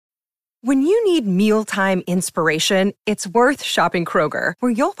When you need mealtime inspiration, it's worth shopping Kroger,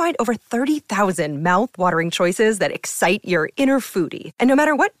 where you'll find over 30,000 mouth-watering choices that excite your inner foodie. And no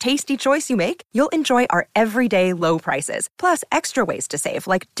matter what tasty choice you make, you'll enjoy our everyday low prices, plus extra ways to save,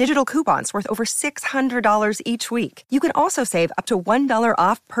 like digital coupons worth over $600 each week. You can also save up to $1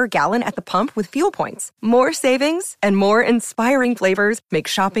 off per gallon at the pump with fuel points. More savings and more inspiring flavors make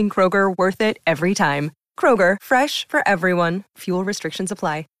shopping Kroger worth it every time. Kroger, fresh for everyone. Fuel restrictions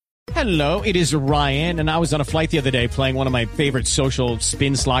apply. Hello, it is Ryan, and I was on a flight the other day playing one of my favorite social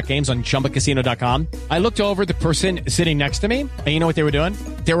spin slot games on ChumbaCasino.com. I looked over at the person sitting next to me, and you know what they were doing?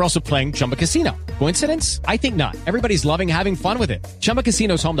 They were also playing Chumba Casino. Coincidence? I think not. Everybody's loving having fun with it. Chumba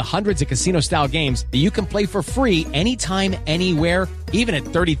Casino is home to hundreds of casino-style games that you can play for free anytime, anywhere, even at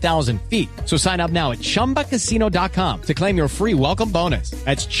 30,000 feet. So sign up now at ChumbaCasino.com to claim your free welcome bonus.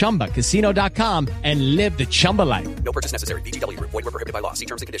 That's ChumbaCasino.com and live the Chumba life. No purchase necessary. VGW. Void where prohibited by law. See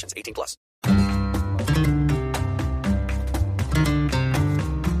terms and conditions. 18 plus.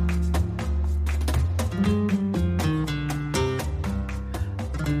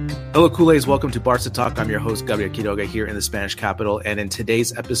 Hello, Kool-Aids. Welcome to Barca Talk. I'm your host, Gabriel Quiroga, here in the Spanish capital. And in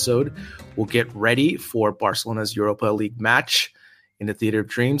today's episode, we'll get ready for Barcelona's Europa League match in the Theater of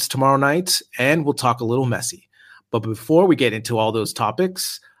Dreams tomorrow night, and we'll talk a little Messi. But before we get into all those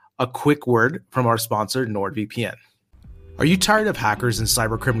topics, a quick word from our sponsor, NordVPN. Are you tired of hackers and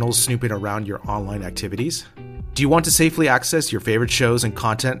cyber criminals snooping around your online activities? Do you want to safely access your favorite shows and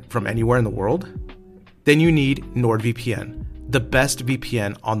content from anywhere in the world? Then you need NordVPN, the best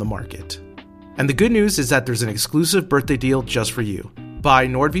VPN on the market. And the good news is that there's an exclusive birthday deal just for you. Buy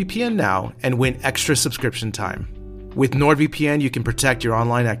NordVPN now and win extra subscription time. With NordVPN, you can protect your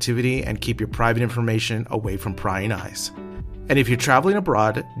online activity and keep your private information away from prying eyes. And if you're traveling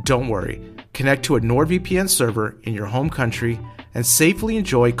abroad, don't worry. Connect to a NordVPN server in your home country and safely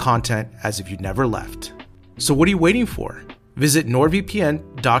enjoy content as if you never left. So what are you waiting for? Visit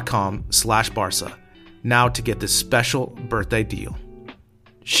nordvpn.com/Barca now to get this special birthday deal.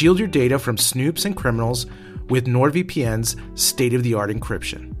 Shield your data from snoops and criminals with NordVPN's state-of-the-art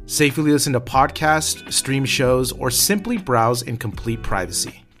encryption. Safely listen to podcasts, stream shows, or simply browse in complete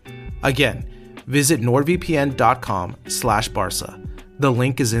privacy. Again, visit nordvpn.com/Barca. The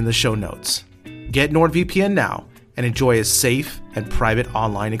link is in the show notes. Get NordVPN now and enjoy a safe and private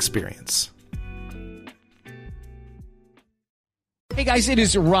online experience. Hey guys, it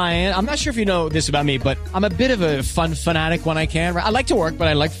is Ryan. I'm not sure if you know this about me, but I'm a bit of a fun fanatic when I can. I like to work, but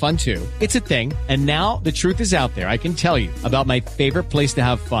I like fun too. It's a thing. And now the truth is out there. I can tell you about my favorite place to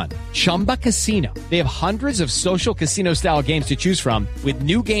have fun. Chumba Casino. They have hundreds of social casino style games to choose from with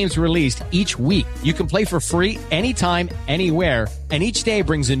new games released each week. You can play for free anytime, anywhere. And each day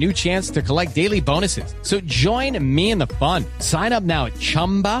brings a new chance to collect daily bonuses. So join me in the fun. Sign up now at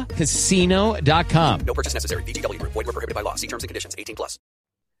ChumbaCasino.com. No purchase necessary. VGW. Void where prohibited by law. See terms and conditions. 18 plus.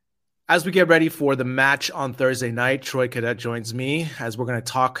 As we get ready for the match on Thursday night, Troy Cadet joins me as we're going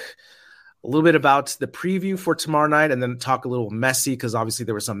to talk a little bit about the preview for tomorrow night and then talk a little Messi because obviously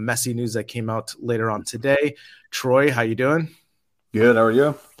there was some Messi news that came out later on today. Troy, how you doing? Good. How are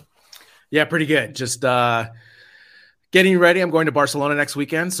you? Yeah, pretty good. Just getting ready. I'm going to Barcelona next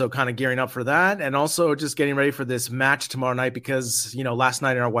weekend, so kind of gearing up for that. And also just getting ready for this match tomorrow night because, you know, last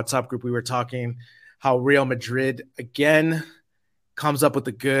night in our WhatsApp group, we were talking how Real Madrid again comes up with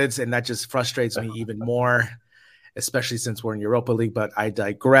the goods, and that just frustrates me even more, especially since we're in Europa League, but I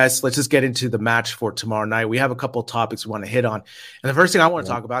digress. Let's just get into the match for tomorrow night. We have a couple of topics we want to hit on. And the first thing I want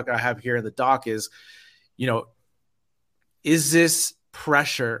to talk about that I have here in the doc is, you know, is this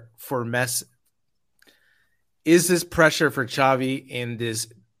pressure for Messi? Is this pressure for Xavi in this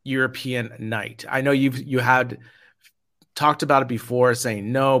European night? I know you had talked about it before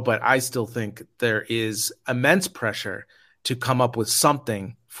saying no, but I still think there is immense pressure to come up with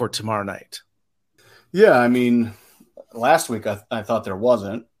something for tomorrow night. Yeah, I mean, last week I thought there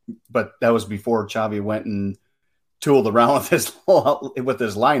wasn't, but that was before Xavi went and tooled around with his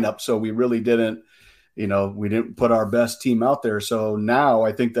lineup. So we really didn't, we didn't put our best team out there. So now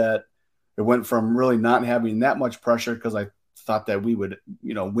I think that it went from really not having that much pressure because I thought that we would,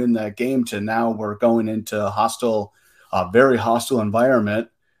 win that game to now we're going into a very hostile environment,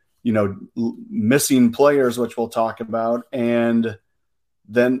 missing players, which we'll talk about. And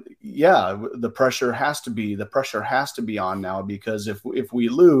then, the pressure has to be on now, because if we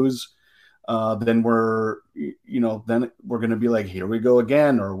lose, then we're going to be like, here we go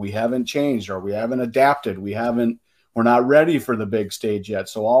again, or we haven't changed, or we haven't adapted. We're not ready for the big stage yet.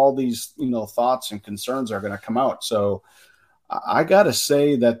 So all these, thoughts and concerns are going to come out. So I got to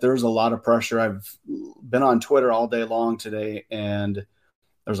say that there's a lot of pressure. I've been on Twitter all day long today, and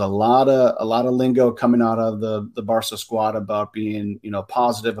There's a lot of lingo coming out of the Barca squad about being,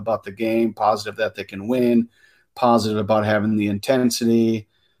 positive about the game, positive that they can win, positive about having the intensity.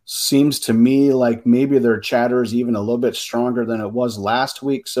 Seems to me like maybe their chatter is even a little bit stronger than it was last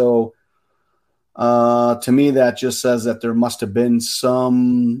week. So to me, that just says that there must have been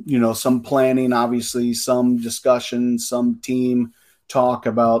some planning, obviously some discussion, some team talk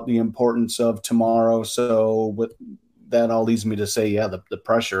about the importance of tomorrow. So that all leads me to say, yeah, the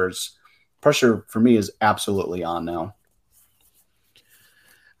pressure for me is absolutely on now.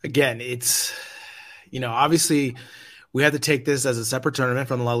 Again, it's, obviously we had to take this as a separate tournament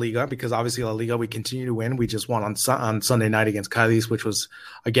from La Liga because obviously La Liga, we continue to win. We just won on Sunday night against Cadiz, which was,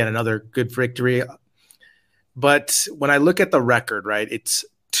 again, another good victory. But when I look at the record, right, it's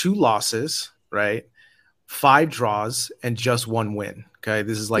 2 losses, right, 5 draws, and just 1 win. Okay,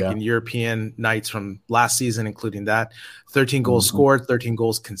 this is like in European nights from last season, including that. 13 goals scored, 13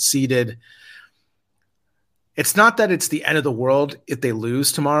 goals conceded. It's not that it's the end of the world if they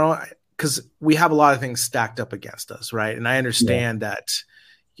lose tomorrow, because we have a lot of things stacked up against us, right? And I understand that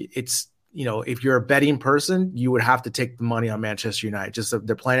it's, if you're a betting person, you would have to take the money on Manchester United. Just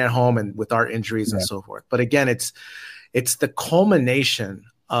they're playing at home and with our injuries and so forth. But again, it's the culmination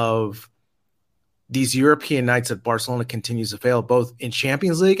of these European nights that Barcelona continues to fail, both in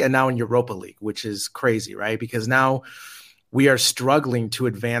Champions League and now in Europa League, which is crazy, right? Because now we are struggling to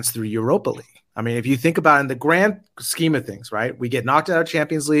advance through Europa League. I mean, if you think about it in the grand scheme of things, right? We get knocked out of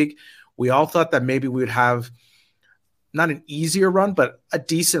Champions League. We all thought that maybe we would have not an easier run, but a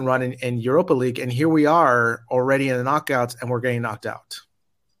decent run in Europa League. And here we are already in the knockouts and we're getting knocked out.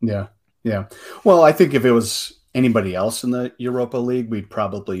 Yeah. Yeah. Well, I think if it was anybody else in the Europa League, we'd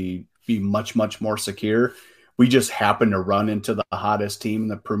probably be much, much more secure. We just happen to run into the hottest team in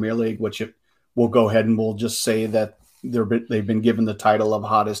the Premier League, which we'll go ahead and we'll just say that they've been given the title of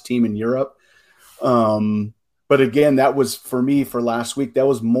hottest team in Europe. But again, that was for me for last week. That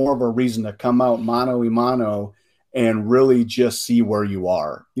was more of a reason to come out mano a mano and really just see where you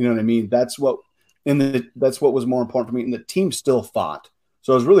are. You know what I mean? That's what was more important for me. And the team still fought.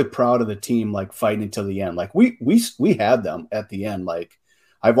 So I was really proud of the team, like fighting until the end. Like we had them at the end. Like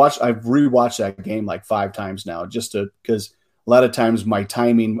I've rewatched that game like 5 times now, just because a lot of times my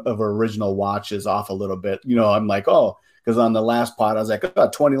timing of original watch is off a little bit. I'm like, because on the last pod, I was like,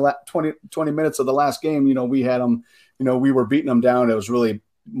 20 minutes of the last game, we had them, we were beating them down. It was really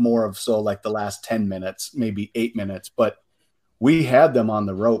more of so like the last 10 minutes, maybe 8 minutes, but we had them on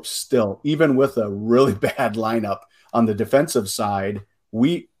the ropes still, even with a really bad lineup on the defensive side.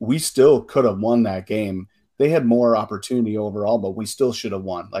 We still could have won that game. They had more opportunity overall, but we still should have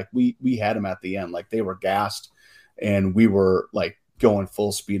won. Like we had them at the end, like they were gassed and we were like going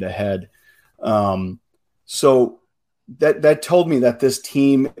full speed ahead. So that told me that this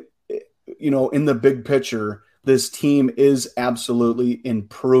team, in the big picture, this team is absolutely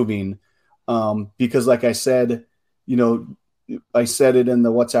improving. Because like I said, I said it in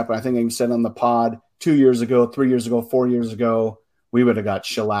the WhatsApp, I think I said on the pod 2 years ago, 3 years ago, 4 years ago, we would have got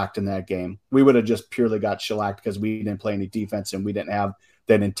shellacked in that game. We would have just purely got shellacked because we didn't play any defense and we didn't have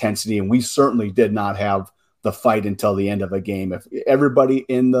that intensity. And we certainly did not have the fight until the end of a game. If everybody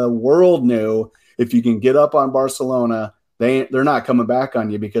in the world knew, if you can get up on Barcelona, they're not coming back on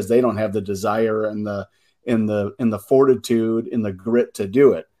you because they don't have the desire and the fortitude and the grit to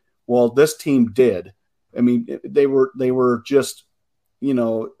do it. Well, this team did. I mean, they were just,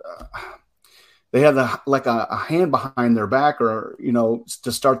 they had a hand behind their back or,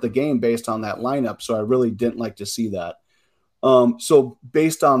 to start the game based on that lineup. So I really didn't like to see that. So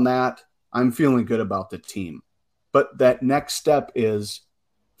based on that, I'm feeling good about the team. But that next step is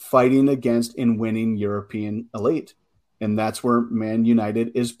fighting against and winning European elite. And that's where Man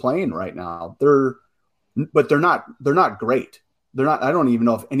United is playing right now. They're not great. I don't even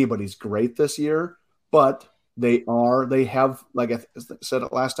know if anybody's great this year, but they have, like I said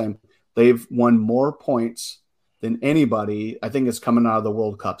it last time, they've won more points than anybody. I think it's coming out of the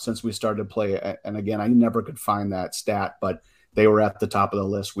World Cup since we started to play. And again, I never could find that stat, but they were at the top of the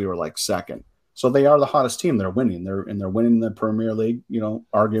list. We were like second. So they are the hottest team. They're winning. They're winning the Premier League,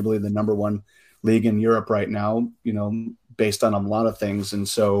 arguably the number 1 league in Europe right now, based on a lot of things. And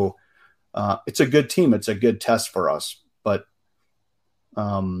so it's a good team. It's a good test for us, but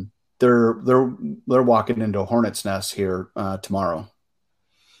they're walking into a hornet's nest here tomorrow.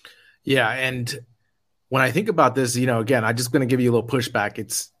 Yeah. And when I think about this, again, I'm just going to give you a little pushback.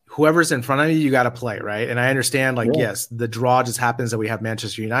 It's whoever's in front of you got to play, right? And I understand, yes, the draw just happens that we have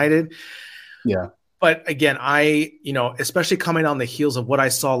Manchester United. Yeah. But again, especially coming on the heels of what I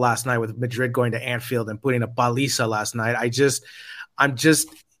saw last night with Madrid going to Anfield and putting a baliza last night,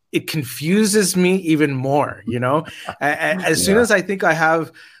 it confuses me even more, as soon as I think I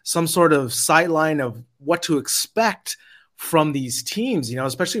have some sort of sightline of what to expect from these teams,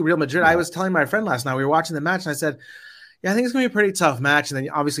 especially Real Madrid. I was telling my friend last night, we were watching the match and I said, I think it's going to be a pretty tough match. And then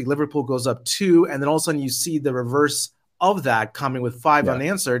obviously Liverpool goes up 2. And then all of a sudden you see the reverse of that coming with 5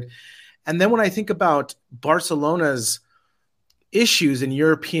 unanswered. And then when I think about Barcelona's issues in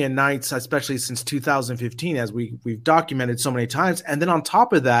European nights, especially since 2015, as we've documented so many times. And then on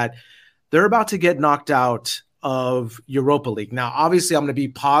top of that, they're about to get knocked out of Europa League. Now, obviously, I'm going to be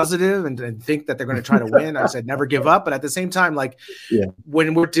positive and think that they're going to try to win. I said never give up. But at the same time,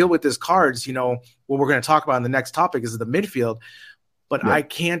 when we're dealing with these cards, what we're going to talk about in the next topic is the midfield. But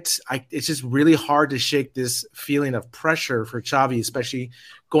it's just really hard to shake this feeling of pressure for Xavi, especially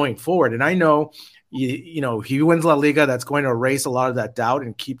going forward. And I know, he wins La Liga, that's going to erase a lot of that doubt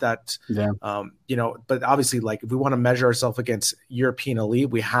and keep that, but obviously, if we want to measure ourselves against European elite,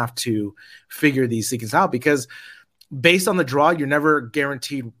 we have to figure these things out, because based on the draw, you're never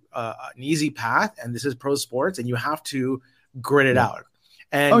guaranteed an easy path. And this is pro sports, and you have to grit it out.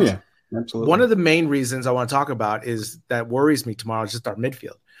 And absolutely. One of the main reasons I want to talk about is that worries me tomorrow is just our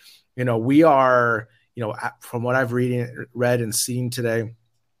midfield. We are, from what I've read and seen today,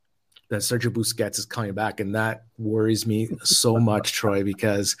 that Sergio Busquets is coming back. And that worries me so much, Troy,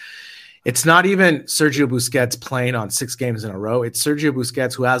 because it's not even Sergio Busquets playing on 6 games in a row. It's Sergio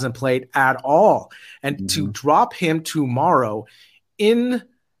Busquets who hasn't played at all. And to drop him tomorrow in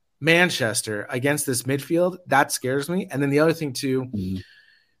Manchester against this midfield, that scares me. And then the other thing too,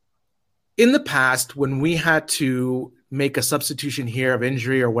 in the past, when we had to make a substitution here of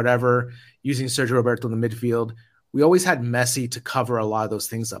injury or whatever, using Sergio Roberto in the midfield, we always had Messi to cover a lot of those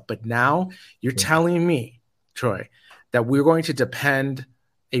things up. But now you're telling me, Troy, that we're going to depend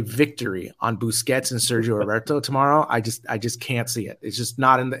a victory on Busquets and Sergio Roberto tomorrow. I just can't see it. It's just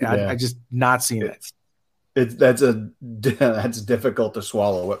not in the. I just not seeing it. That's difficult to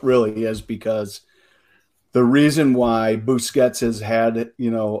swallow. It really is, because the reason why Busquets has had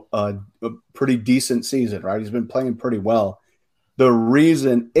a pretty decent season, right? He's been playing pretty well. The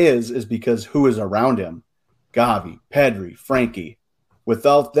reason is because who is around him? Gavi, Pedri, Frankie.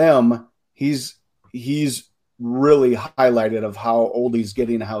 Without them, he's really highlighted of how old he's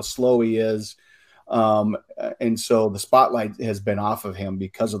getting, how slow he is. And so the spotlight has been off of him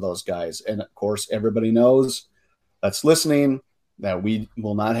because of those guys. And of course, everybody knows that's listening that we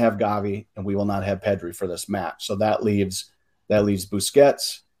will not have Gavi and we will not have Pedri for this match. So that leaves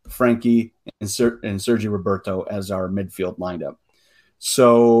Busquets, Frankie, and Sergio Roberto as our midfield lineup.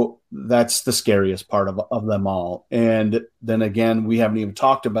 So that's the scariest part of them all. And then again, we haven't even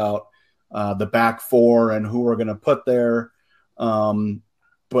talked about the back 4 and who we're going to put there.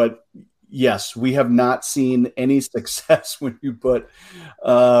 But yes, we have not seen any success when you put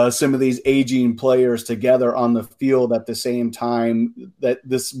some of these aging players together on the field at the same time.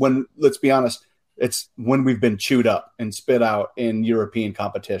 Let's be honest, it's when we've been chewed up and spit out in European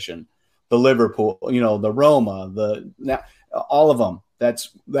competition. The Liverpool, the Roma, all of them.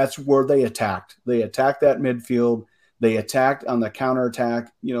 That's where they attacked. They attacked that midfield. They attacked on the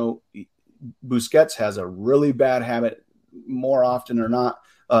counterattack. Busquets has a really bad habit more often or not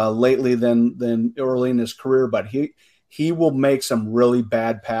lately than early in his career, but he will make some really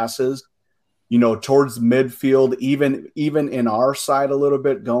bad passes, towards the midfield, even in our side a little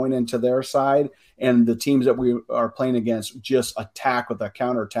bit, going into their side, and the teams that we are playing against just attack with a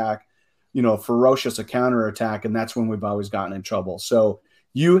counterattack. Ferocious a counterattack, and that's when we've always gotten in trouble. So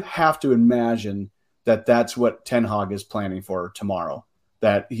you have to imagine that that's what Ten Hag is planning for tomorrow,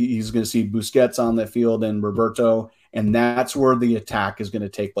 that he's going to see Busquets on the field and Roberto, and that's where the attack is going to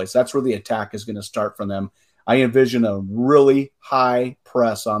take place. That's where the attack is going to start from them. I envision a really high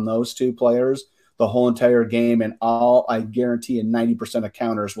press on those 2 players the whole entire game, and I guarantee 90% of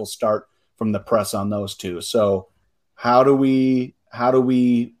counters will start from the press on those 2. So how do we avoid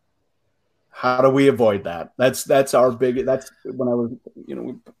that? That's when I was,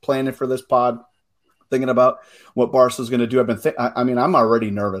 planning for this pod, thinking about what Barca's going to do. I'm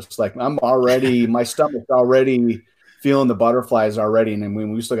already nervous. My stomach's already feeling the butterflies already. And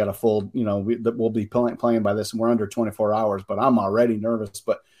we still got a full, we'll be playing by this and we're under 24 hours, but I'm already nervous.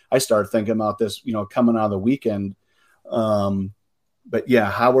 But I started thinking about this, coming out of the weekend. But yeah,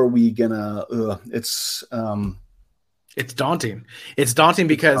 how are we gonna, it's daunting. It's daunting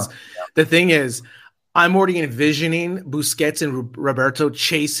because the thing is, I'm already envisioning Busquets and Roberto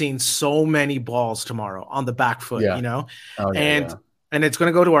chasing so many balls tomorrow on the back foot, and it's going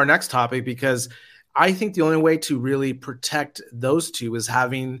to go to our next topic, because I think the only way to really protect those 2 is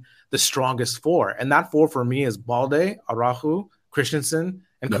having the strongest 4. And that 4 for me is Balde, Araujo, Christensen,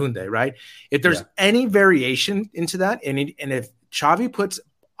 and Koundé, right? If there's any variation into that, and if Xavi puts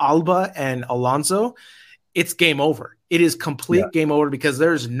Alba and Alonso, it's game over. It is complete game over because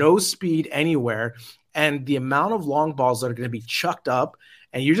there's no speed anywhere. And the amount of long balls that are going to be chucked up,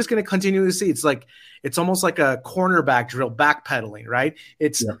 and you're just going to continue to see, it's almost like a cornerback drill, backpedaling, right?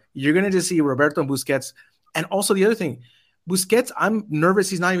 You're going to just see Roberto and Busquets. And also the other thing, Busquets, I'm nervous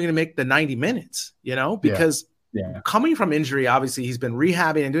he's not even going to make the 90 minutes, because coming from injury, obviously he's been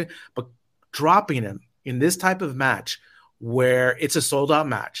rehabbing and doing, but dropping him in this type of match where it's a sold out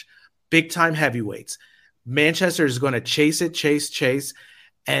match, big time heavyweights, Manchester is going to chase.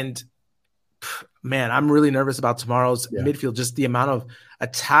 And man, I'm really nervous about tomorrow's midfield, just the amount of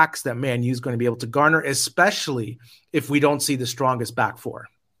attacks that Man U is going to be able to garner, especially if we don't see the strongest back four.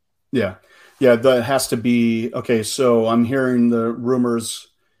 Yeah, that has to be – okay, so I'm hearing the rumors,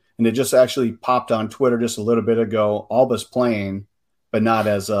 and it just actually popped on Twitter just a little bit ago. Alba's playing, but not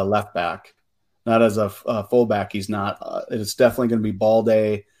as a left back, not as a fullback. He's not. It's definitely going to be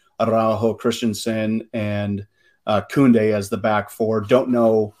Balde, Araujo, Christensen, and Koundé as the back four.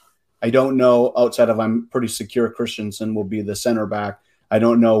 I don't know outside of I'm pretty secure Christensen will be the center back. I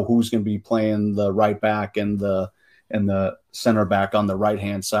don't know who's going to be playing the right back and the center back on the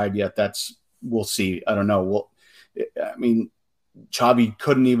right-hand side yet. We'll see. I don't know. Xavi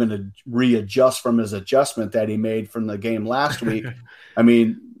couldn't even readjust from his adjustment that he made from the game last week.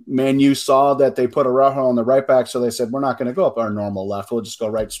 Man U saw that they put Araujo on the right back, so they said, we're not going to go up our normal left. We'll just go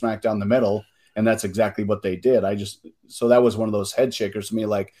right smack down the middle. And that's exactly what they did. So that was one of those head shakers to me,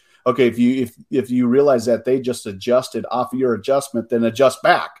 like, okay, if you realize that they just adjusted off of your adjustment, then adjust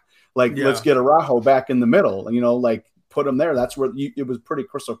back. Let's get Araujo back in the middle, put him there. That's where it was pretty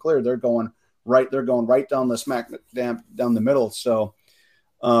crystal clear. They're going right down the smack down the middle. So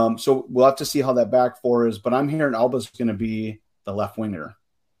we'll have to see how that back four is, but I'm hearing Alba's going to be the left winger.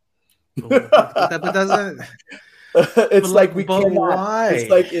 But doesn't it's like we cannot. Why? It's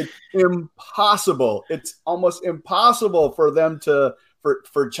like it's impossible. It's almost impossible for them to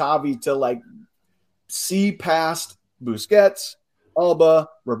for Xavi to see past Busquets, Alba,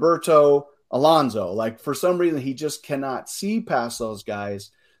 Roberto, Alonso. For some reason, he just cannot see past those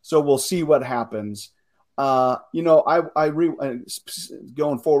guys. So we'll see what happens. Going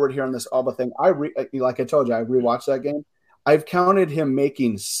forward here on this Alba thing, like I told you, I rewatched that game. I've counted him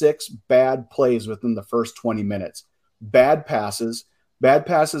making 6 bad plays within the first 20 minutes. Bad passes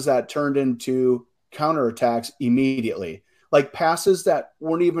that turned into counterattacks immediately. Passes that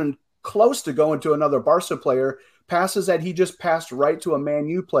weren't even close to going to another Barca player, passes that he just passed right to a Man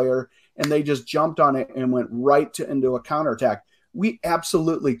U player, and they just jumped on it and went right into a counterattack. We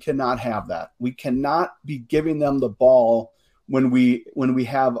absolutely cannot have that. We cannot be giving them the ball when we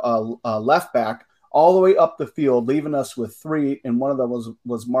have a left back all the way up the field, leaving us with 3, and one of them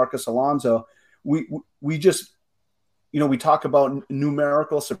was Marcos Alonso. We just, we talk about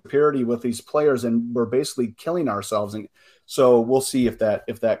numerical superiority with these players, and we're basically killing ourselves. And so we'll see if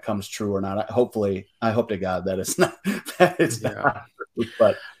that comes true or not. I hope to God that it's not. Not true,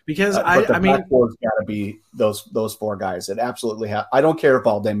 but because I mean, it's got to be those 4 guys. It absolutely have. I don't care if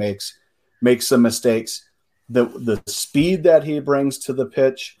Balde makes some mistakes. The speed that he brings to the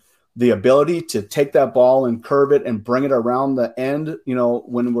pitch, the ability to take that ball and curve it and bring it around the end,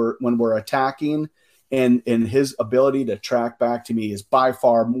 when we're attacking, and his ability to track back, to me, is by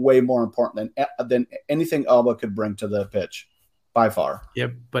far way more important than anything Alba could bring to the pitch, by far. Yeah,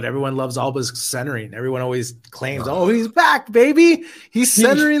 but everyone loves Alba's centering. Everyone always claims, "Oh, he's back, baby! He's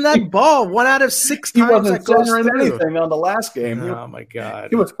centering that ball 1 out of 6 times." He wasn't centering anything on the last game. Oh my God,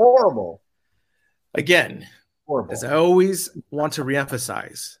 he was horrible. Again, horrible. As I always want to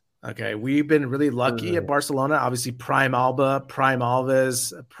reemphasize. Okay, we've been really lucky at Barcelona. Obviously, prime Alba, prime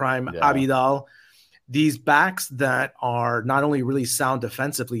Alves, prime Abidal. These backs that are not only really sound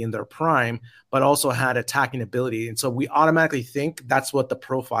defensively in their prime, but also had attacking ability. And so we automatically think that's what the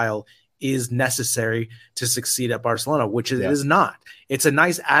profile is necessary to succeed at Barcelona, which it is not. It's a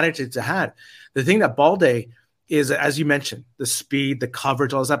nice attitude to have. The thing that Balde is, as you mentioned, the speed, the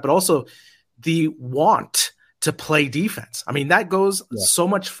coverage, all that, but also the want to play defense. I mean, that goes so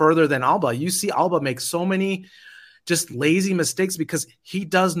much further than Alba. You see Alba make so many just lazy mistakes because he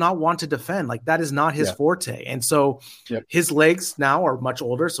does not want to defend. That is not his forte. And so his legs now are much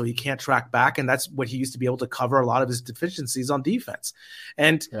older, so he can't track back. And that's what he used to be able to cover a lot of his deficiencies on defense.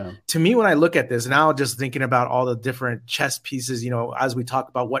 And to me, when I look at this now, just thinking about all the different chess pieces, as we talk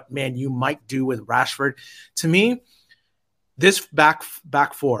about what Man U might do with Rashford, to me, this back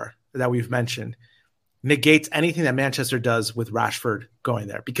four that we've mentioned negates anything that Manchester does with Rashford going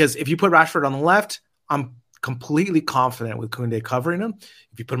there. Because if you put Rashford on the left, I'm completely confident with Koundé covering him.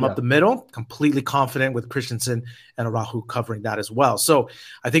 If you put him up the middle, completely confident with Christensen and Araujo covering that as well. So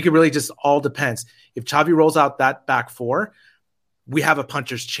I think it really just all depends. If Xavi rolls out that back four, we have a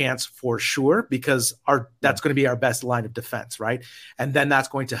puncher's chance for sure, because that's going to be our best line of defense, right? And then that's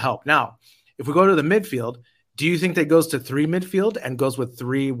going to help. Now, if we go to the midfield, do you think that goes to 3 midfield and goes with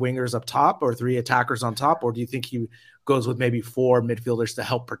 3 wingers up top or 3 attackers on top? Or do you think he goes with maybe 4 midfielders to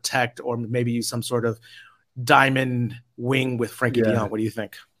help protect, or maybe use some sort of diamond wing with Frankie de Jong? What do you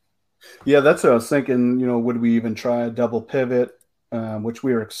think? Yeah, that's what I was thinking. Would we even try a double pivot, which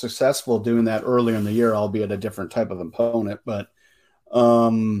we were successful doing that earlier in the year, albeit a different type of opponent. But I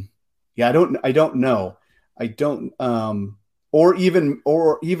don't know. I don't, or even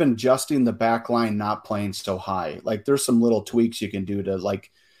adjusting the back line, not playing so high. Like, there's some little tweaks you can do to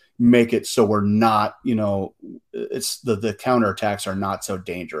like make it so we're not, it's the counterattacks are not so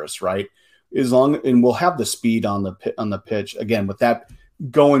dangerous, right? And we'll have the speed on the pitch again, with that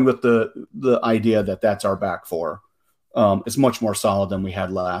going with the idea that that's our back four. It's much more solid than we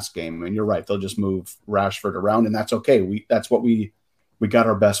had last game. And you're right, they'll just move Rashford around, and that's okay. That's what we got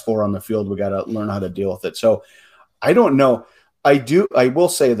our best four on the field. We got to learn how to deal with it. So I don't know. I will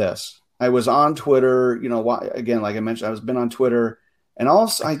say this. I was on Twitter, again, like I mentioned, I've been on Twitter, and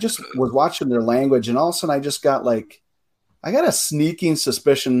also I just was watching their language, and all of a sudden I just got I got a sneaking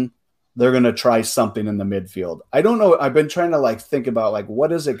suspicion they're going to try something in the midfield. I don't know. I've been trying to think about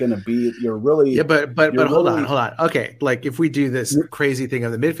what is it going to be? You're really, but hold on. Okay. If we do this crazy thing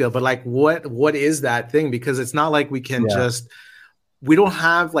of the midfield, but what is that thing? Because it's not like we can we don't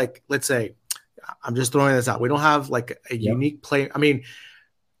have let's say, I'm just throwing this out. We don't have a unique play. I mean,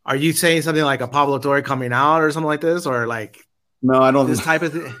 are you saying something like a Pablo Torre coming out or something like this? Or no, I don't. This type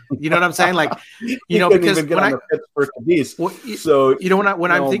of thing. You know what I'm saying? Because when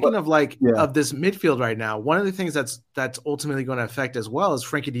I'm thinking of this midfield right now, one of the things that's ultimately going to affect as well is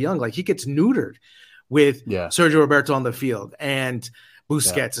Frankie de Jong. He gets neutered with Sergio Roberto on the field and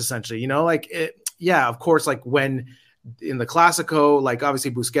Busquets, essentially. Of course, when in the Clásico, obviously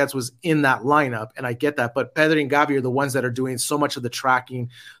Busquets was in that lineup, and I get that, but Pedri and Gavi are the ones that are doing so much of the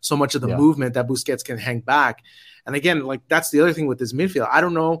tracking, so much of the movement that Busquets can hang back. And again, that's the other thing with this midfield. I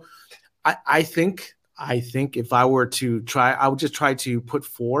don't know. I think if I were to try, I would just try to put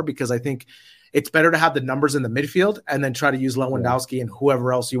 4, because I think it's better to have the numbers in the midfield and then try to use Lewandowski and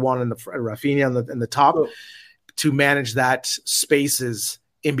whoever else you want in the Rafinha in the top to manage that spaces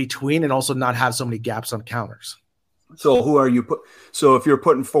in between, and also not have so many gaps on counters. So who are you So if you're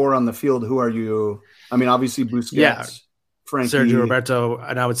putting 4 on the field, who are you? I mean, obviously Busquets, Frankie, Sergio Roberto,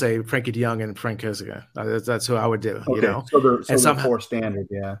 and I would say Frankie de Jong and Frank Kissinger. That's who I would do. Okay. So they're 4 standard,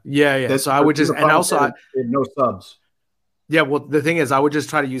 yeah. So I would just, and also no subs. Yeah, well, the thing is, I would just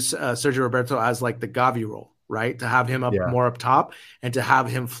try to use Sergio Roberto as the Gavi role, right? To have him more up top, and to have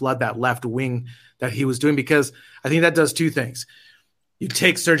him flood that left wing that he was doing, because I think that does 2 things. You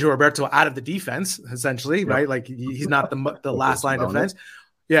take Sergio Roberto out of the defense, essentially, right? He's not the last line of defense.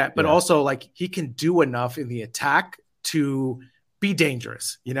 Yeah, but also he can do enough in the attack to be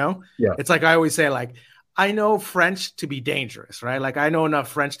dangerous, Yeah. It's I always say, I know French to be dangerous, right? I know enough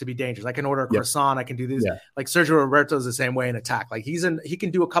French to be dangerous. I can order a croissant. I can do this. Yeah. Sergio Roberto is the same way in attack. He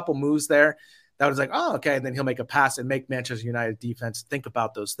can do a couple moves there that was oh, okay. And then he'll make a pass and make Manchester United defense think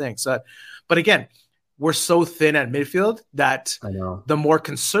about those things. So, but again, we're so thin at midfield that the more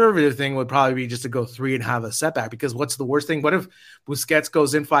conservative thing would probably be just to go 3 and have a setback, because what's the worst thing? What if Busquets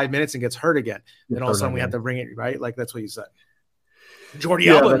goes in 5 minutes and gets hurt again? Then all of a sudden we have to bring it, right? That's what you said. Jordi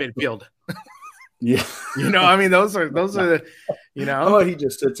Alba midfield. Yeah. I mean, those are the, How about he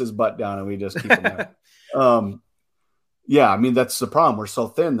just sits his butt down and we just keep him there? Yeah, I mean, that's the problem. We're so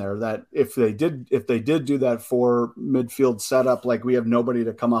thin there that if they did do that 4 midfield setup, we have nobody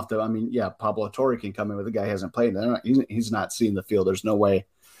to come off Pablo Torre can come in, with the guy who hasn't played. He's not seeing the field. There's no way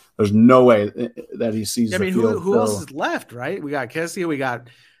that he sees the field. Who else is left, right? We got Kessie,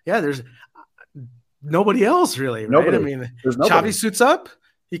 there's nobody else really, right? Nobody. I mean, Xavi suits up,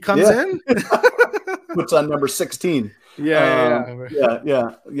 he comes in. Puts on number 16.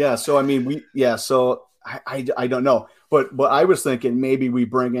 Yeah. So, I mean, I don't know. But I was thinking maybe we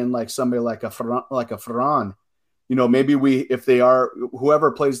bring in somebody like a Ferran. Maybe if they are,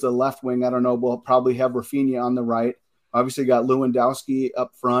 whoever plays the left wing, I don't know, we'll probably have Rafinha on the right. Obviously got Lewandowski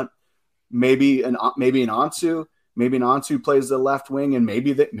up front. Maybe an Ansu. Maybe an Ansu plays the left wing, and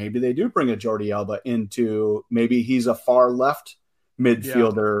maybe they do bring a Jordi Alba into, maybe he's a far left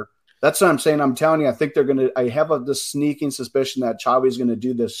midfielder. Yeah. That's what I'm saying. I'm telling you, I think I have this sneaking suspicion that Xavi's going to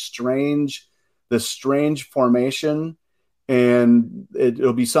do this strange formation. And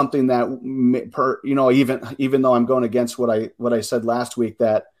it'll be something that, even though I'm going against what I said last week,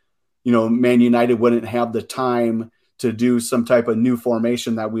 that, Man United wouldn't have the time to do some type of new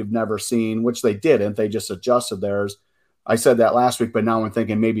formation that we've never seen, which they didn't. They just adjusted theirs. I said that last week, but now I'm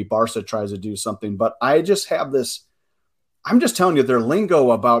thinking maybe Barca tries to do something. But I just have this, I'm just telling you, their lingo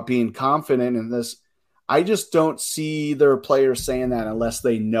about being confident in this, I just don't see their players saying that unless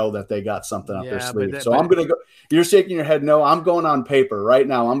they know that they got something up their sleeve. I'm going to go. You're shaking your head. No, I'm going on paper right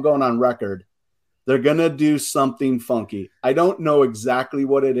now. I'm going on record. They're going to do something funky. I don't know exactly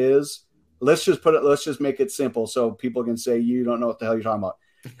what it is. Let's just make it simple so people can say, you don't know what the hell you're talking about.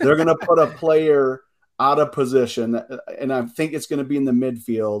 They're going to put a player out of position, and I think it's going to be in the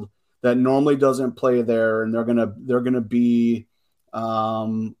midfield that normally doesn't play there, and they're going to be I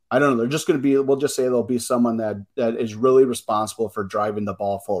don't know. They're just going to be, we'll just say there'll be someone that is really responsible for driving the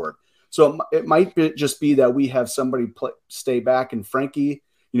ball forward. So it might just be that we have somebody stay back, and Frankie,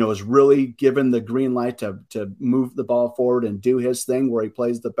 is really given the green light to move the ball forward and do his thing where he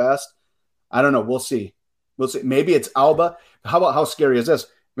plays the best. I don't know. We'll see. Maybe it's Alba. How scary is this?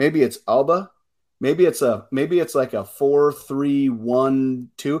 Maybe it's Alba. Maybe it's like a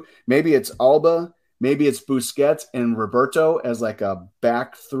 4-3-1-2. Maybe it's Alba. Maybe it's Busquets and Roberto as like a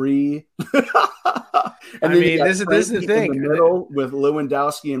back three. And this is the thing. In the middle with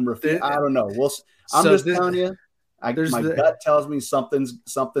Lewandowski and Rafinha. I don't know. Telling you. My gut tells me something's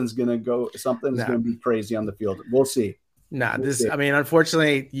gonna go. Something's gonna be crazy on the field. We'll see.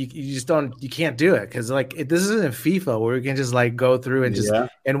 Unfortunately, you can't do it because this isn't FIFA where we can just go through and just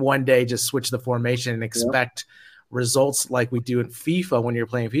in one day just switch the formation and expect results like we do in FIFA when you're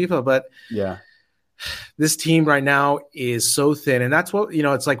playing FIFA. But this team right now is so thin, and that's what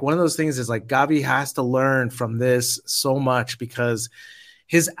it's like. One of those things is Gavi has to learn from this so much because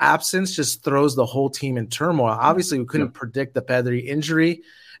his absence just throws the whole team in turmoil. Obviously, we couldn't predict the Pedri injury,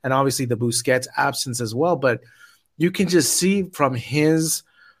 and obviously the Busquets absence as well, but you can just see from his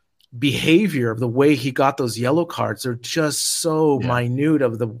behavior of the way he got those yellow cards. They're just so minute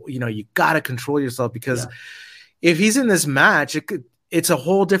of you got to control yourself because if he's in this match, it's a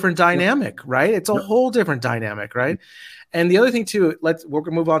whole different dynamic, right? It's a whole different dynamic, right? And the other thing too, we're going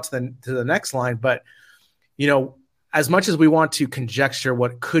to move on to the next line, but as much as we want to conjecture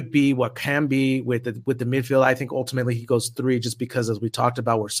what could be, what can be with the midfield, I think ultimately he goes 3 just because, as we talked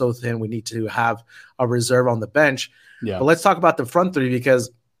about, we're so thin. We need to have a reserve on the bench. Yeah. But let's talk about the front 3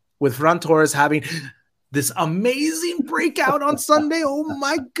 because with Ferran Torres having this amazing breakout on Sunday, oh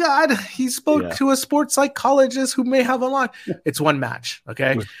my God, he spoke to a sports psychologist who may have a lot. It's one match,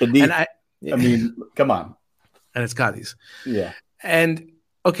 okay? And come on. And it's Cadiz. Yeah. And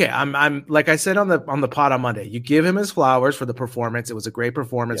okay, I'm like I said on the pod on Monday, you give him his flowers for the performance. It was a great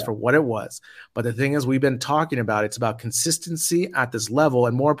performance for what it was. But the thing is, we've been talking about it's about consistency at this level,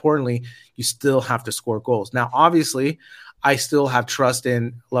 and more importantly, you still have to score goals. Now, obviously, I still have trust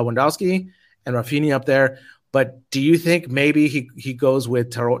in Lewandowski and Rafinha up there, but do you think maybe he goes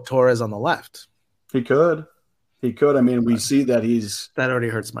with Torres on the left? He could. We see that that already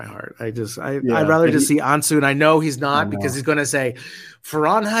hurts my heart. I'd rather just see Ansu, and I know he's not because he's going to say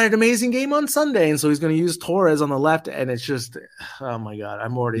Ferran had an amazing game on Sunday, and so he's going to use Torres on the left, and it's just, oh my God,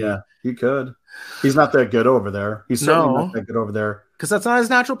 I'm already. Yeah, he could. He's not that good over there. He's certainly not that good over there because that's not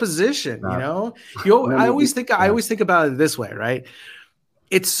his natural position. I always think about it this way, right?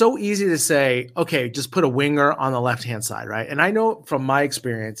 It's so easy to say, okay, just put a winger on the left-hand side, right? And I know from my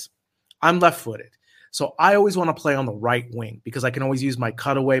experience, I'm left-footed. So I always want to play on the right wing because I can always use my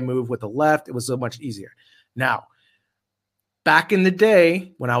cutaway move with the left. It was so much easier. Now, back in the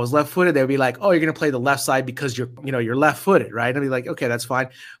day when I was left-footed, they would be like, oh, you're going to play the left side because you're left-footed, right? And I'd be like, okay, that's fine.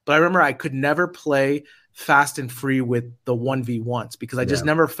 But I remember I could never play fast and free with the 1v1s because I just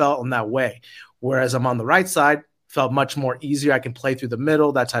never felt in that way. Whereas I'm on the right side, felt much more easier. I can play through the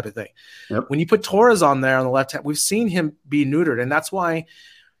middle, that type of thing. Yep. When you put Torres on there on the left hand, we've seen him be neutered. And that's why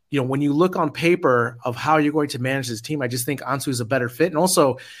when you look on paper of how you're going to manage this team, I just think Ansu is a better fit. And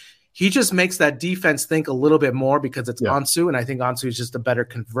also, he just makes that defense think a little bit more because it's Ansu, and I think Ansu is just a better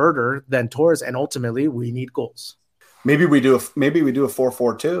converter than Torres. And ultimately, we need goals. Maybe we do a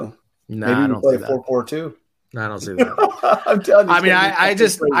 4-4-2. No, maybe I don't play 4-4-2. No, I don't see that. I'm telling you.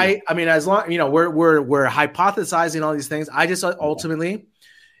 As long we're hypothesizing all these things. I just ultimately.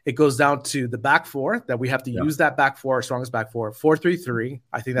 It goes down to the back 4 that we have to use that back 4, our strongest back 4, 4-3-3.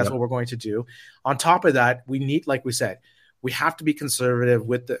 I think that's what we're going to do. On top of that, we need, like we said, we have to be conservative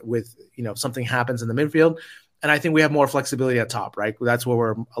with something happens in the midfield. And I think we have more flexibility at top, right? That's where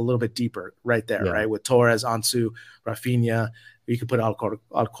we're a little bit deeper right there, right? With Torres, Ansu, Rafinha. You could put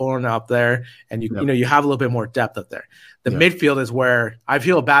Alcorn up there, and you have a little bit more depth up there. The midfield is where I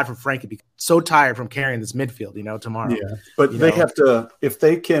feel bad for Frankie because he's so tired from carrying this midfield, tomorrow. Yeah, but they have to, if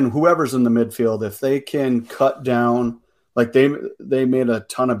they can, whoever's in the midfield, if they can cut down, like they made a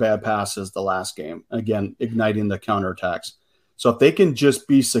ton of bad passes the last game, again, igniting the counterattacks. So if they can just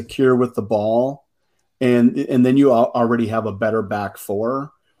be secure with the ball, and then you already have a better back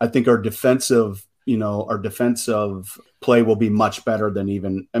four, I think our defensive play will be much better than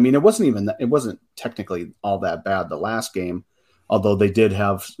it wasn't technically all that bad the last game, although they did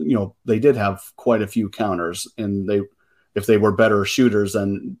have quite a few counters, and if they were better shooters,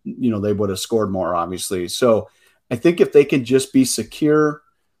 then, they would have scored more, obviously. So I think if they can just be secure,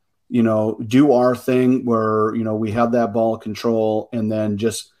 do our thing where, we have that ball control, and then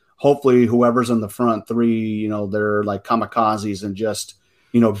just hopefully whoever's in the front three, they're like kamikazes and just,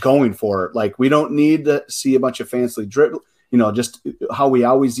 going for it. Like, we don't need to see a bunch of fancy dribble, just how we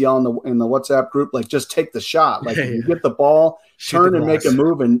always yell in the WhatsApp group, like, just take the shot. Like, you get the ball, turn and make a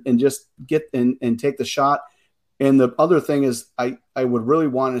move and just get and take the shot. And the other thing is I would really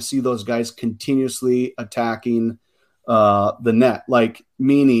want to see those guys continuously attacking the net, like,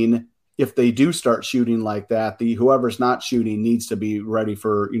 meaning if they do start shooting like that, whoever's not shooting needs to be ready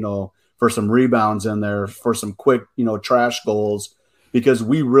for some rebounds in there, for some quick, trash goals, because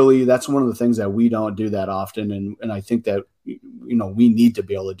that's one of the things that we don't do that often. And I think that, we need to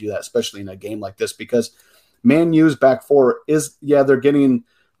be able to do that, especially in a game like this, because Man U's back four they're getting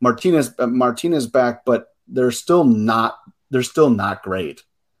Martinez back, but they're still not great.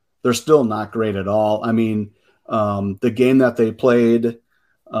 They're still not great at all. I mean, the game that they played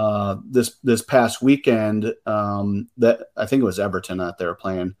this past weekend, that I think it was Everton that they were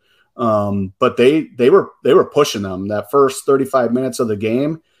playing, but they were pushing them that first 35 minutes of the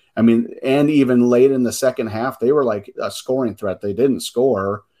game. I mean, and even late in the second half, they were like a scoring threat. They didn't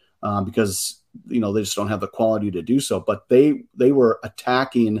score because they just don't have the quality to do so. But they were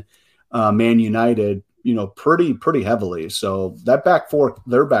attacking Man United, pretty heavily. So that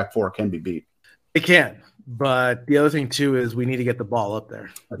their back four can be beat. It can. But the other thing, too, is we need to get the ball up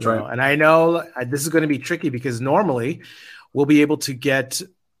there. That's right. And I know this is going to be tricky because normally we'll be able to get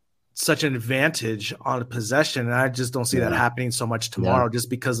such an advantage on possession. And I just don't see that happening so much tomorrow just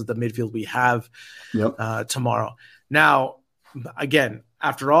because of the midfield we have tomorrow. Now, again,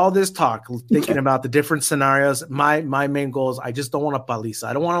 after all this talk, thinking about the different scenarios, my main goal is I just don't want to Paliza.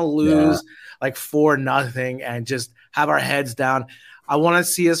 I don't want to lose like 4-0 and just have our heads down. I want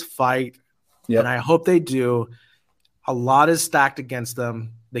to see us fight. And I hope they do. A lot is stacked against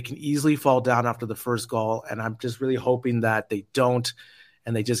them. They can easily fall down after the first goal, and I'm just really hoping that they don't,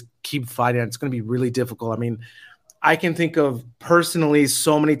 and they just keep fighting. It's going to be really difficult. I mean, I can think of personally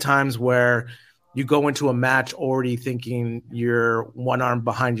so many times where you go into a match already thinking you're one arm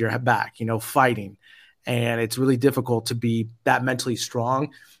behind your back, fighting, and it's really difficult to be that mentally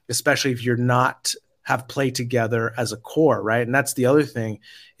strong, especially if you're not have played together as a core, right? And that's the other thing,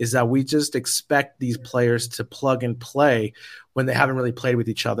 is that we just expect these players to plug and play when they haven't really played with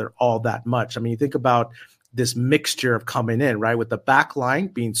each other all that much. I mean, you think about this mixture of coming in, right? With the back line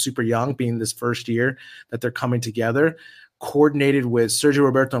being super young, being this first year that they're coming together, coordinated with Sergio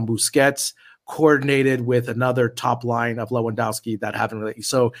Roberto and Busquets, coordinated with another top line of Lewandowski that haven't really.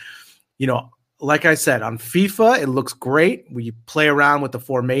 So, like I said, on FIFA, it looks great. We play around with the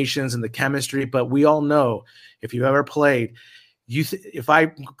formations and the chemistry, but we all know if you've ever played, if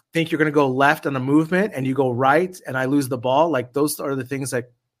I think you're going to go left on a movement and you go right and I lose the ball, like those are the things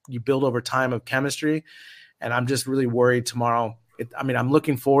that you build over time of chemistry. And I'm just really worried tomorrow. I'm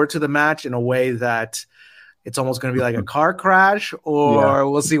looking forward to the match in a way that it's almost going to be like a car crash, or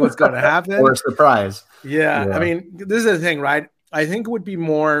we'll see what's going to happen. Or a surprise. Yeah. I mean, this is the thing, right? I think it would be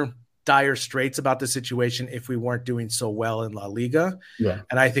more dire straits about the situation if we weren't doing so well in La Liga. Yeah.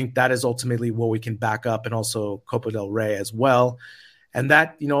 And I think that is ultimately what we can back up, and also Copa del Rey as well. And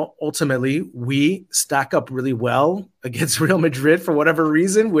that, ultimately we stack up really well against Real Madrid for whatever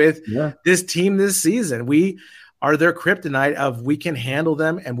reason with this team this season. We are their kryptonite of we can handle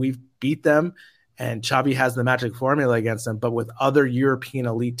them and we've beat them, and Xavi has the magic formula against them. But with other European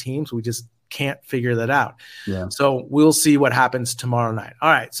elite teams, we just can't figure that out. Yeah. So we'll see what happens tomorrow night. All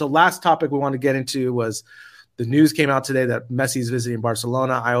right. So last topic we want to get into was the news came out today that Messi is visiting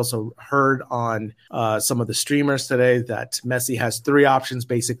Barcelona. I also heard on some of the streamers today that Messi has 3 options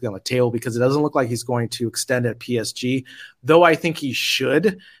basically on the table, because it doesn't look like he's going to extend at PSG, though I think he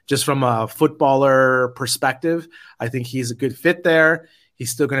should, just from a footballer perspective. I think he's a good fit there. He's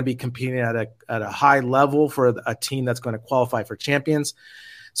still going to be competing at a high level for a team that's going to qualify for champions.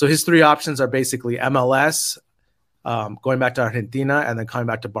 So his three options are basically MLS, going back to Argentina, and then coming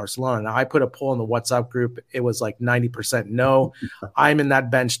back to Barcelona. Now, I put a poll in the WhatsApp group. It was like 90% no. I'm in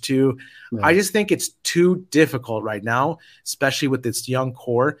that bench too. Yeah. I just think it's too difficult right now, especially with this young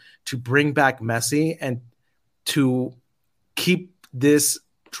core, to bring back Messi and to keep this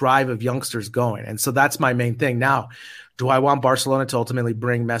drive of youngsters going. And so that's my main thing. Now, do I want Barcelona to ultimately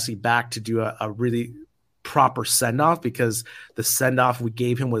bring Messi back to do a really proper send-off? Because the send-off we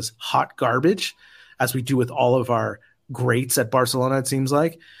gave him was hot garbage, as we do with all of our greats at Barcelona, it seems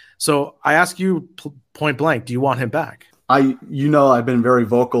like. So I ask you point blank, do you want him back? I've been very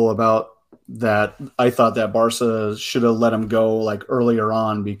vocal about that. I thought that Barca should have let him go like earlier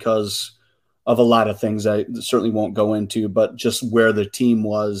on because of a lot of things I certainly won't go into, but just where the team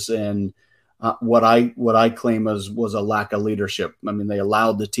was and what I claim was a lack of leadership. I mean, they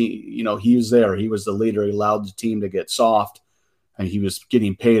allowed the team, he was there. He was the leader. He allowed the team to get soft, and he was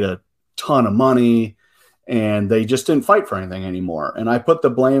getting paid a ton of money, and they just didn't fight for anything anymore. And I put the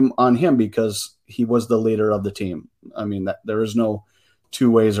blame on him because he was the leader of the team. I mean, there is no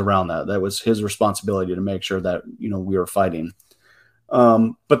two ways around that. That was his responsibility to make sure that, we were fighting.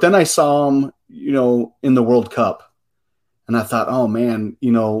 But then I saw him, in the World Cup, and I thought, oh man,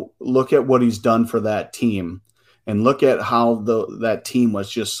 look at what he's done for that team, and look at how that team was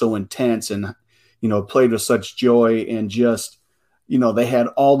just so intense and, played with such joy, and just, they had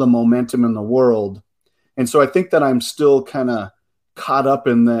all the momentum in the world. And so I think that I'm still kind of caught up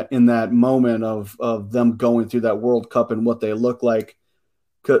in that moment of them going through that World Cup and what they look like.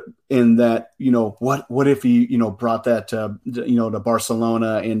 In that, what if he, brought that to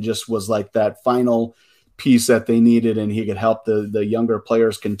Barcelona and just was like that final piece that they needed, and he could help the younger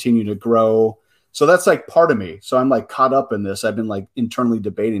players continue to grow. So that's like part of me. So I'm like caught up in this. I've been like internally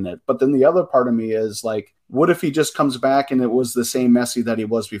debating it. But then the other part of me is like, what if he just comes back and it was the same Messi that he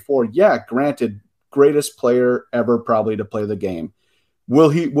was before? Yeah, granted, greatest player ever probably to play the game.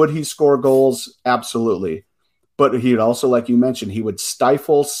 Would he score goals? Absolutely. But he'd also, like you mentioned, he would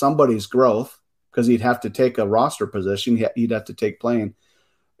stifle somebody's growth because he'd have to take a roster position. He'd have to take playing.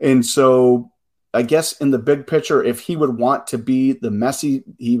 And so I guess in the big picture, if he would want to be the Messi,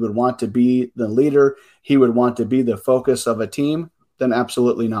 he would want to be the leader, he would want to be the focus of a team, then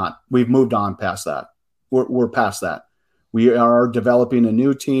absolutely not. We've moved on past that. We're past that. We are developing a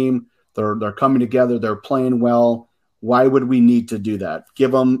new team. They're coming together. They're playing well. Why would we need to do that?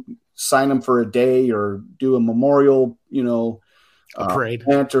 Sign them for a day or do a memorial, a parade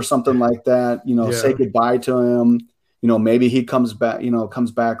event or something like that, say goodbye to him. Maybe he comes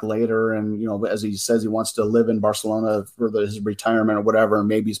back later and, as he says, he wants to live in Barcelona for his retirement or whatever. And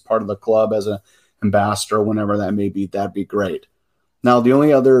maybe he's part of the club as an ambassador, whenever that may be. That'd be great. Now, the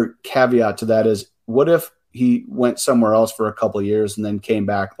only other caveat to that is, what if he went somewhere else for a couple of years and then came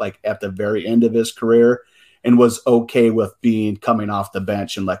back like at the very end of his career and was okay with coming off the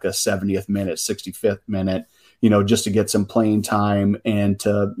bench in like a 70th minute, 65th minute, just to get some playing time and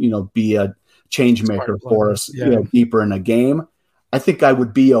to, be a change maker for us deeper in a game. I think I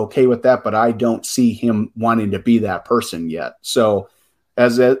would be okay with that, but I don't see him wanting to be that person yet. So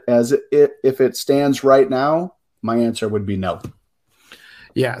if it stands right now, my answer would be no.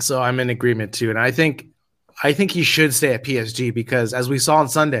 Yeah. So I'm in agreement too. And I think he should stay at PSG because, as we saw on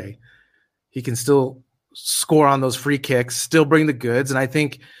Sunday, he can still score on those free kicks, still bring the goods. And I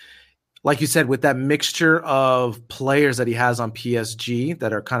think, like you said, with that mixture of players that he has on PSG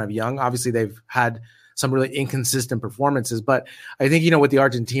that are kind of young, obviously they've had some really inconsistent performances, but I think, with the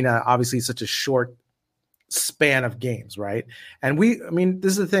Argentina, obviously such a short span of games, right? And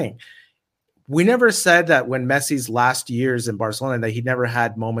this is the thing. We never said that when Messi's last years in Barcelona that he never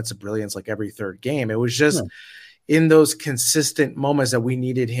had moments of brilliance like every third game. It was just in those consistent moments that we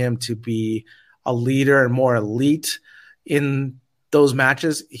needed him to be a leader and more elite in those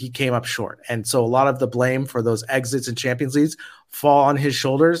matches, he came up short. And so a lot of the blame for those exits in Champions Leagues fall on his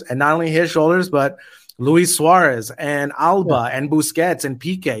shoulders, and not only his shoulders, but Luis Suarez and Alba and Busquets and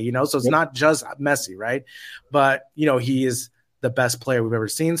Piqué, so it's not just Messi, right? But, he is the best player we've ever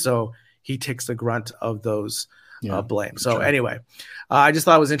seen. So he takes the grunt of those blame. So anyway, I just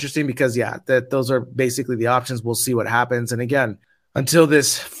thought it was interesting because, that those are basically the options. We'll see what happens. And again, until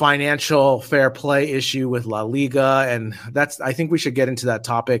this financial fair play issue with La Liga, and I think we should get into that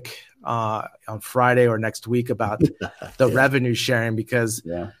topic on Friday or next week about the revenue sharing, because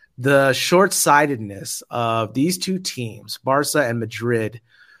the short-sightedness of these two teams, Barca and Madrid,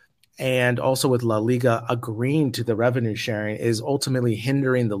 and also with La Liga agreeing to the revenue sharing is ultimately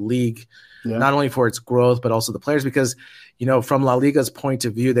hindering the league, not only for its growth, but also the players, because, from La Liga's point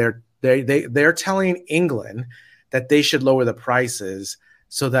of view, they're telling England that they should lower the prices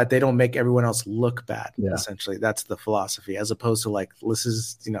so that they don't make everyone else look bad. Essentially, that's the philosophy, as opposed to like,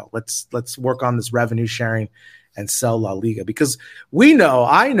 let's work on this revenue sharing and sell La Liga, because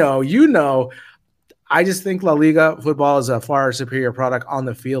I just think La Liga football is a far superior product on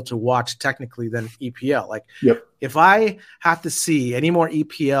the field to watch technically than EPL. Like, if I have to see any more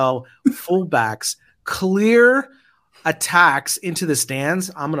EPL fullbacks clear attacks into the stands,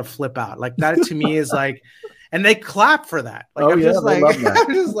 I'm gonna flip out. Like, that to me is like, and they clap for that. Like, I'm just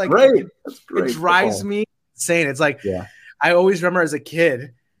like, great. It drives me insane. It's like, I always remember as a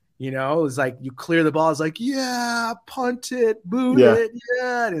kid, it was like, you clear the ball. It's like, punt it, boot it.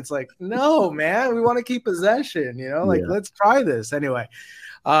 And it's like, no, man, we want to keep possession, let's try this. Anyway.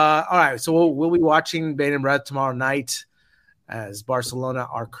 All right. So we'll be watching Bain & Brett tomorrow night, as Barcelona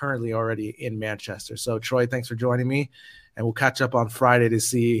are currently already in Manchester. So Troy, thanks for joining me, and we'll catch up on Friday to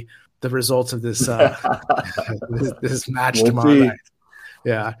see the results of this, this match tomorrow night.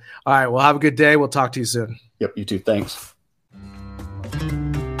 Yeah. All right. Well, have a good day. We'll talk to you soon. Yep. You too. Thanks.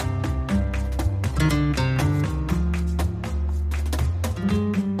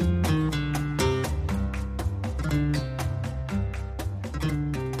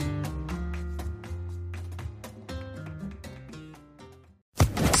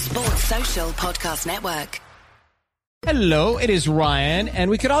 Social Podcast Network. Hello, it is Ryan, and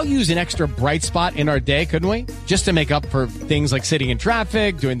we could all use an extra bright spot in our day, couldn't we? Just to make up for things like sitting in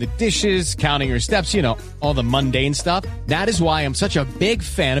traffic, doing the dishes, counting your steps, all the mundane stuff. That is why I'm such a big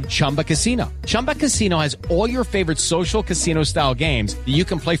fan of Chumba Casino. Chumba Casino has all your favorite social casino style games that you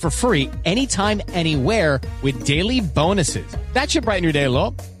can play for free anytime, anywhere with daily bonuses. That should brighten your day a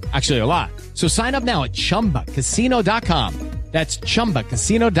little. Actually, a lot. So sign up now at ChumbaCasino.com. That's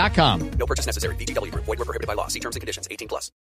ChumbaCasino.com. No purchase necessary. VGW Group. Void where prohibited by law. See terms and conditions. 18+.